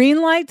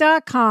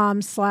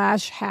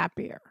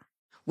 Greenlight.com/happier.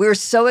 We're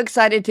so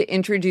excited to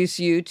introduce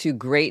you to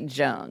Great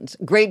Jones.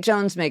 Great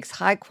Jones makes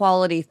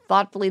high-quality,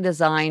 thoughtfully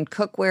designed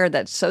cookware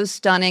that's so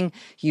stunning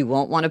you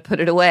won't want to put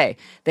it away.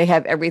 They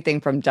have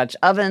everything from Dutch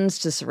ovens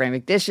to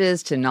ceramic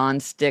dishes to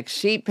non-stick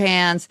sheet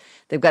pans.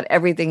 They've got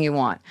everything you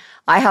want.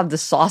 I have the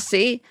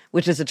Saucy,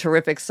 which is a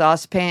terrific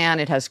saucepan.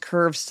 It has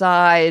curved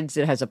sides.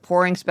 It has a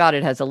pouring spout.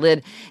 It has a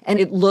lid. And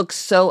it looks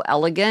so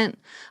elegant.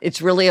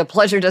 It's really a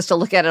pleasure just to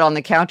look at it on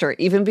the counter,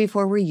 even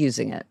before we're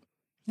using it.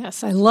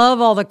 Yes, I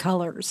love all the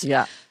colors.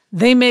 Yeah.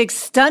 They make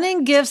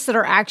stunning gifts that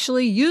are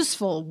actually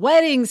useful.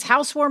 Weddings,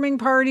 housewarming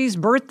parties,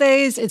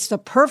 birthdays. It's the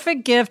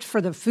perfect gift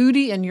for the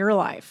foodie in your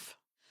life.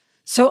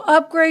 So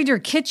upgrade your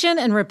kitchen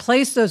and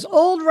replace those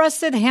old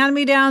rusted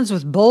hand-me-downs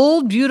with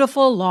bold,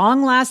 beautiful,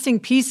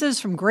 long-lasting pieces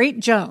from Great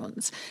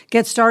Jones.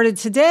 Get started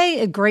today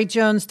at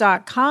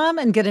greatjones.com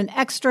and get an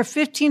extra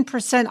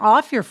 15%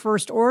 off your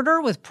first order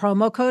with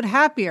promo code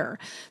HAPPIER.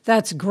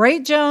 That's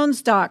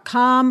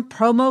greatjones.com,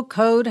 promo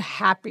code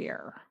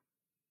HAPPIER.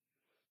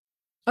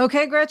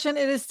 Okay, Gretchen,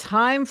 it is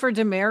time for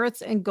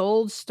demerits and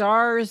gold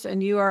stars,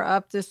 and you are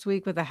up this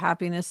week with a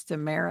happiness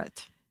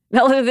demerit.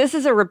 Now, this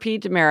is a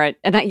repeat demerit.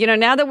 And,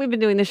 now that we've been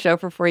doing the show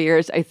for 4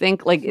 years, I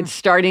think like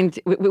it's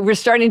we're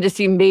starting to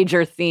see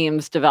major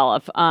themes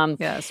develop.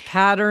 Yes,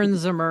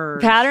 patterns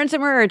emerge.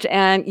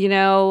 And,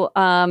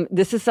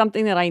 this is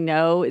something that I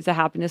know is a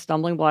happiness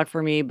stumbling block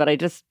for me, but I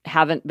just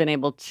haven't been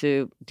able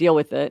to deal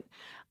with it.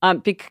 I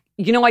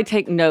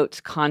take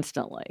notes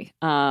constantly.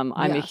 I'm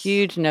a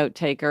huge note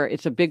taker.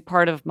 It's a big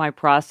part of my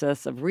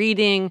process of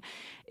reading.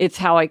 It's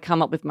how I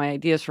come up with my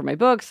ideas for my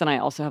books. And I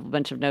also have a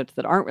bunch of notes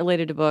that aren't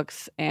related to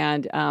books.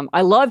 And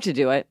I love to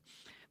do it,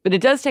 but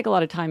it does take a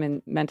lot of time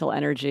and mental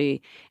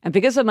energy. And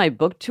because of my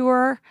book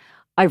tour,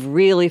 I've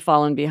really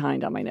fallen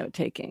behind on my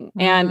note-taking.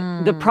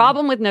 And the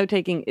problem with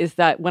note-taking is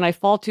that when I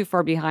fall too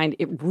far behind,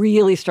 it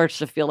really starts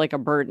to feel like a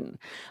burden.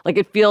 Like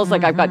it feels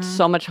like I've got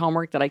so much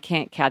homework that I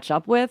can't catch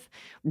up with,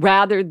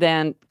 rather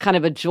than kind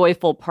of a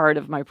joyful part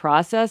of my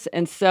process.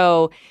 And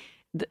so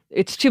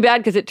it's too bad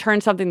because it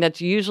turns something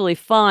that's usually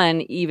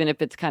fun, even if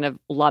it's kind of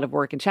a lot of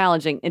work and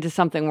challenging, into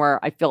something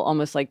where I feel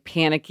almost like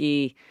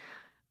panicky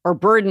or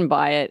burdened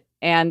by it.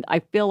 And I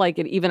feel like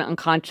it even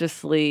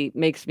unconsciously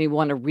makes me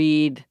want to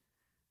read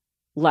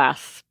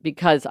less,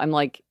 because I'm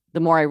like,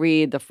 the more I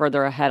read, the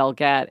further ahead I'll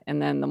get,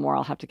 and then the more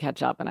I'll have to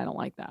catch up, and I don't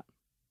like that.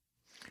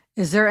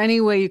 Is there any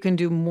way you can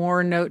do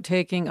more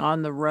note-taking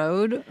on the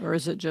road, or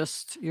is it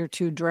just you're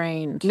too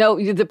drained?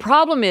 No, the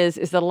problem is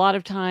that a lot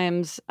of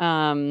times,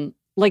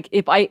 like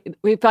if I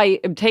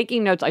am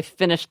taking notes, I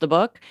finish the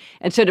book,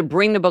 and so to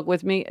bring the book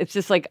with me, it's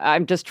just like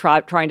I'm just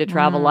trying to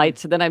travel light.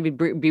 So then I'd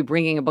be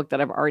bringing a book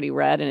that I've already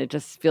read, and it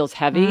just feels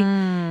heavy.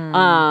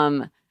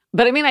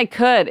 But I mean, I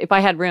could, if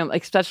I had room,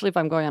 especially if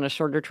I'm going on a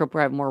shorter trip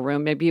where I have more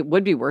room, maybe it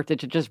would be worth it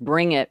to just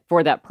bring it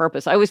for that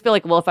purpose. I always feel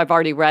like, well, if I've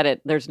already read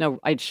it,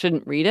 I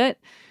shouldn't read it.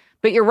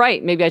 But you're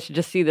right. Maybe I should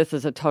just see this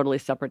as a totally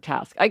separate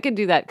task. I could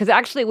do that because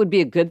actually it would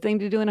be a good thing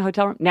to do in a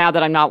hotel room now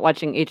that I'm not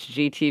watching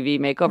HGTV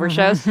makeover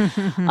shows.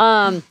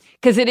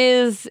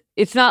 Because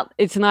it's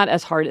not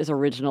as hard as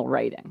original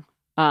writing.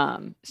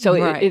 So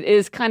it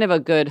is kind of a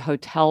good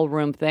hotel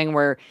room thing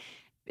where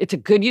it's a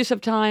good use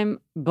of time,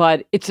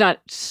 but it's not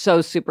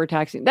so super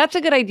taxing. That's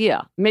a good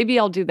idea. Maybe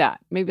I'll do that.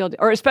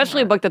 Or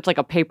especially a book that's like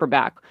a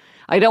paperback.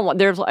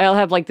 I'll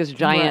have like this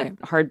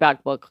giant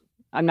hardback book.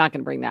 I'm not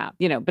going to bring that,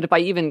 but if I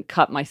even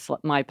cut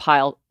my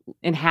pile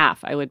in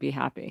half, I would be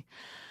happy.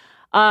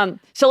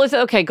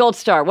 Gold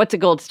star. What's a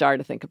gold star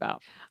to think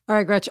about? All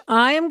right, Gretchen,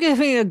 I am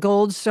giving a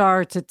gold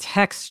star to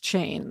text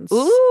chains.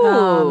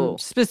 Ooh.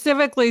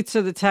 Specifically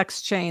to the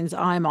text chains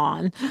I'm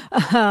on.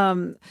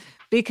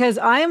 Because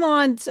I'm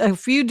on a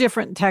few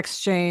different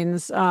text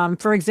chains.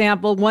 For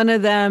example, one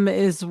of them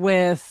is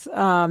with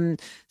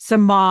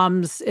some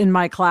moms in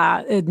my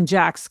class, in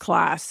Jack's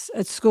class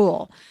at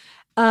school.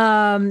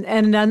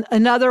 And then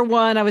another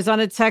one, I was on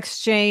a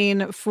text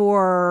chain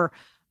for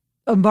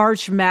a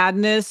March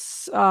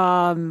Madness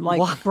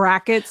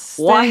brackets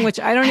thing, which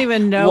I don't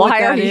even know what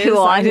that is. Why are you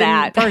on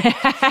that?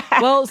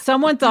 Well,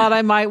 someone thought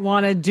I might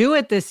want to do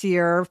it this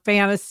year,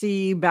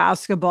 fantasy,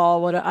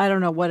 basketball, I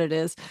don't know what it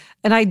is.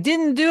 And I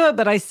didn't do it,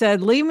 but I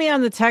said, leave me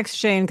on the text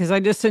chain because I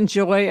just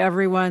enjoy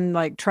everyone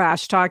like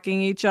trash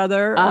talking each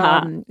other,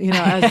 as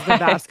the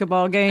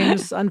basketball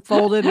games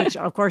unfolded, which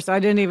of course I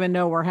didn't even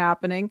know were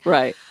happening.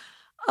 Right.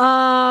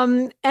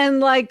 And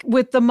like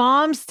with the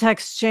mom's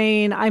text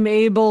chain, I'm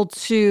able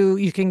to,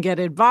 you can get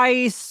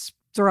advice,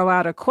 throw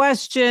out a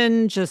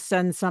question, just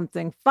send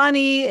something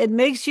funny. It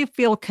makes you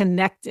feel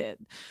connected.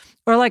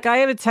 Or like I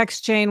have a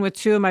text chain with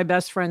two of my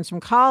best friends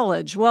from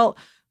college. Well,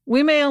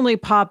 we may only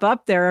pop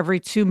up there every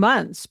 2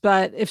 months,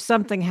 but if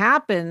something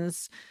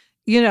happens,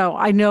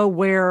 I know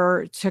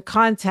where to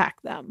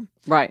contact them.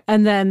 Right.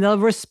 And then they'll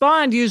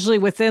respond usually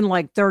within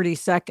like 30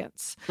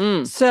 seconds.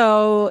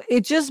 So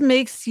it just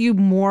makes you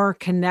more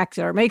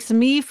connected, or it makes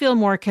me feel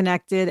more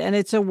connected. And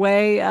it's a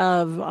way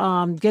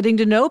of getting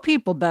to know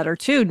people better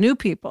too, new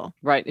people.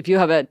 Right. If you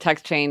have a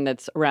text chain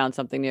that's around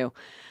something new.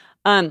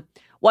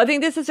 Well, I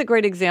think this is a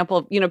great example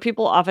of,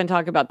 people often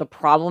talk about the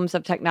problems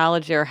of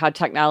technology or how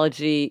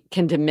technology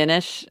can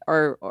diminish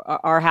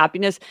our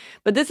happiness.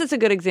 But this is a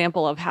good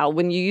example of how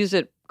when you use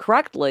it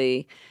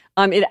correctly,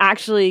 it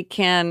actually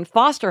can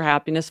foster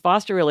happiness,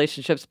 foster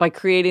relationships by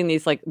creating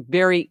these like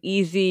very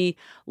easy,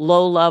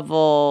 low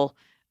level,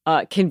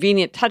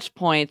 convenient touch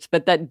points,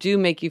 but that do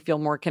make you feel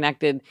more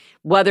connected,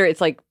 whether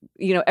it's like,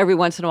 every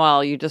once in a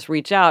while you just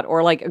reach out,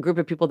 or like a group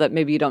of people that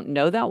maybe you don't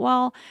know that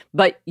well,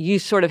 but you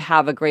sort of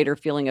have a greater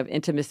feeling of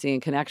intimacy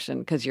and connection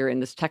because you're in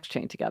this text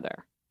chain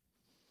together.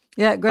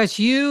 Yeah, Gretch,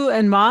 you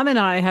and Mom and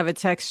I have a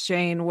text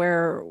chain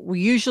where we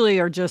usually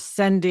are just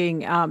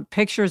sending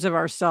pictures of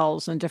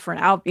ourselves in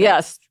different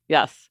outfits.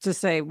 Yes. To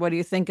say, what do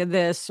you think of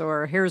this?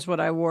 Or here's what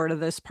I wore to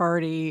this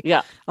party.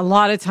 Yeah. A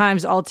lot of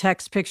times I'll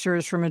text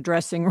pictures from a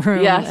dressing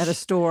room at a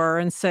store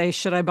and say,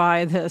 should I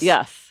buy this?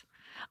 Yes.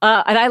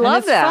 And I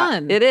love that.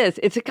 Fun. It is.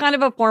 It's a kind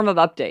of a form of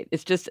update.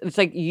 It's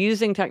like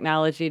using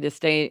technology to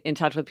stay in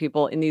touch with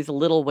people in these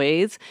little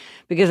ways,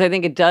 because I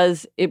think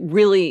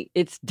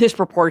it's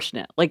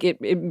disproportionate. Like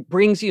it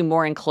brings you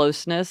more in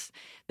closeness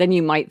than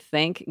you might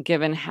think,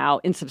 given how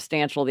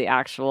insubstantial the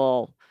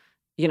actual,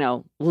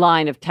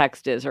 line of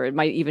text is, or it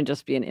might even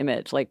just be an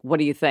image. Like, what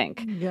do you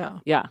think? Yeah.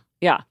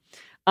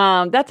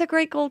 That's a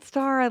great gold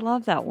star. I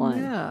love that one.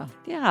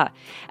 Yeah.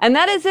 And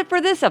that is it for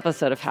this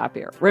episode of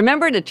Happier.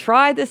 Remember to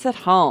try this at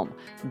home.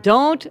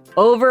 Don't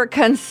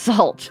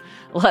over-consult.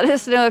 Let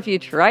us know if you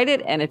tried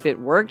it and if it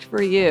worked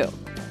for you.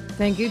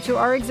 Thank you to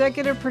our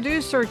executive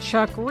producer,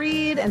 Chuck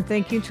Reed, and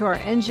thank you to our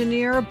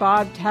engineer,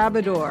 Bob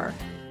Tabador.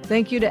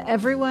 Thank you to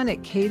everyone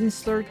at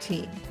Cadence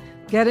 13.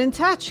 Get in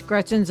touch.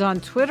 Gretchen's on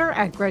Twitter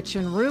at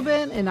Gretchen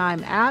Rubin, and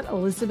I'm at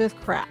Elizabeth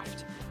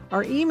Kraft.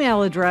 Our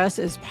email address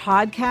is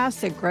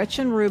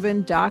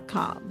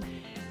podcast@GretchenRubin.com.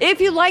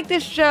 If you like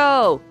this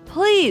show,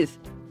 please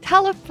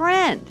tell a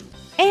friend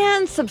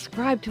and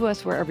subscribe to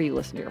us wherever you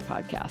listen to your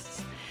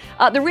podcasts.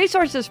 The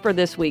resources for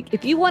this week: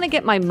 if you want to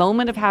get my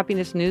Moment of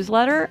Happiness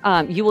newsletter,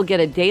 you will get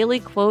a daily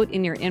quote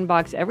in your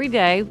inbox every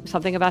day,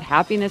 something about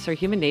happiness or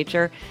human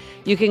nature.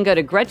 You can go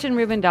to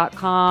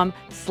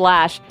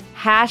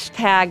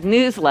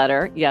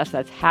GretchenRubin.com/#newsletter. Yes,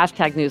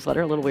 that's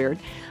 #newsletter, a little weird,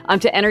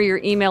 to enter your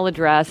email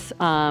address.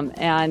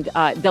 And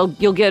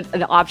you'll get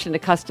an option to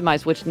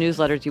customize which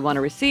newsletters you want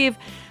to receive.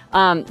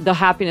 The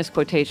happiness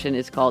quotation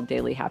is called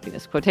Daily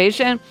Happiness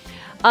Quotation.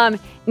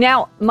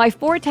 Now, my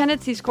 4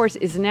 Tendencies course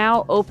is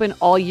now open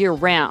all year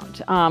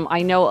round.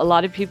 I know a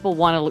lot of people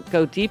want to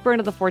go deeper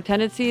into the 4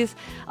 Tendencies.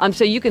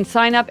 So you can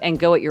sign up and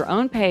go at your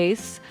own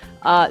pace.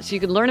 So you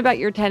can learn about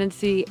your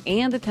tendency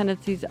and the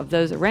tendencies of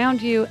those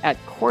around you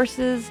at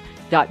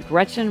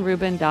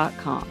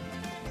courses.GretchenRubin.com.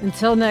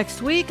 Until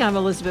next week, I'm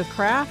Elizabeth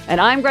Kraft.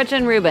 And I'm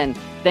Gretchen Rubin.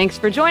 Thanks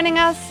for joining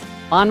us.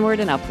 Onward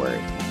and upward.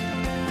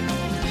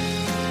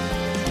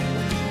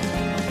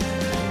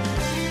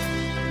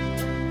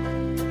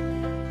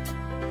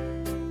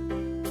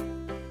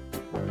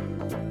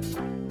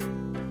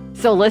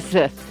 So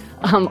Elizabeth,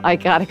 I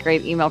got a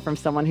great email from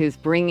someone who's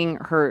bringing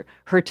her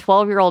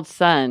 12-year-old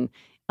son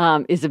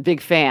is a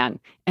big fan.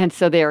 And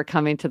so they are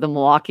coming to the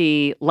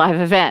Milwaukee live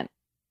event.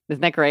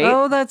 Isn't that great?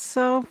 Oh, that's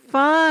so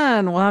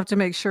fun. We'll have to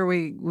make sure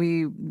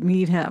we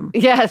meet him.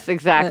 Yes,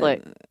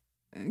 exactly.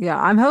 Yeah,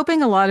 I'm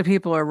hoping a lot of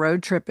people are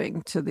road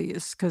tripping to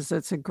these because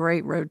it's a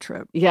great road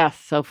trip. Yes,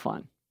 so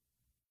fun.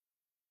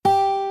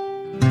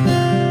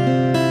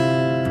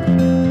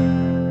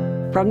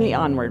 From the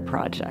Onward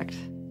Project.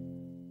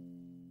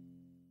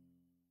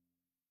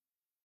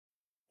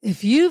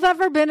 If you've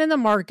ever been in the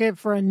market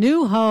for a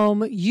new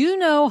home, you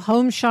know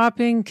home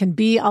shopping can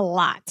be a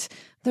lot.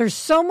 There's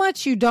so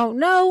much you don't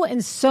know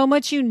and so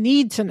much you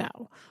need to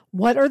know.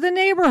 What are the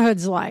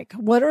neighborhoods like?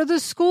 What are the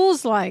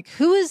schools like?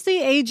 Who is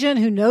the agent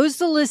who knows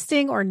the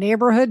listing or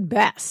neighborhood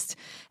best?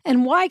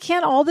 And why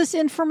can't all this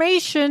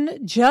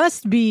information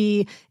just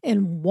be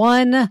in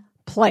one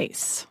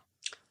place?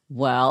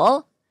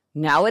 Well,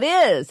 now it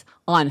is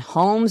on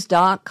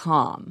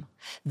Homes.com.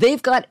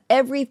 They've got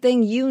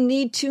everything you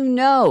need to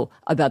know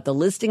about the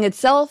listing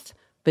itself,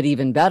 but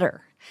even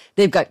better,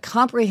 they've got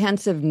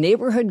comprehensive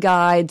neighborhood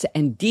guides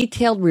and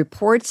detailed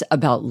reports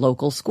about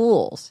local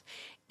schools.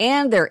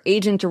 And their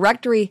agent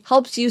directory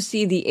helps you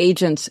see the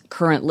agent's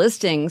current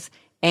listings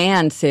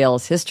and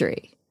sales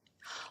history.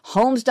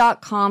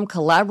 Homes.com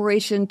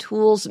collaboration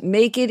tools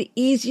make it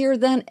easier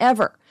than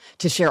ever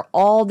to share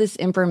all this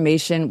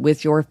information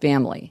with your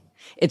family.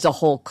 It's a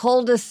whole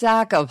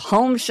cul-de-sac of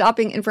home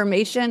shopping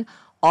information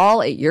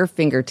all at your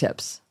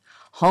fingertips.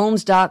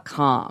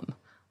 Homes.com.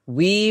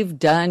 We've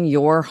done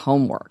your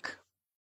homework.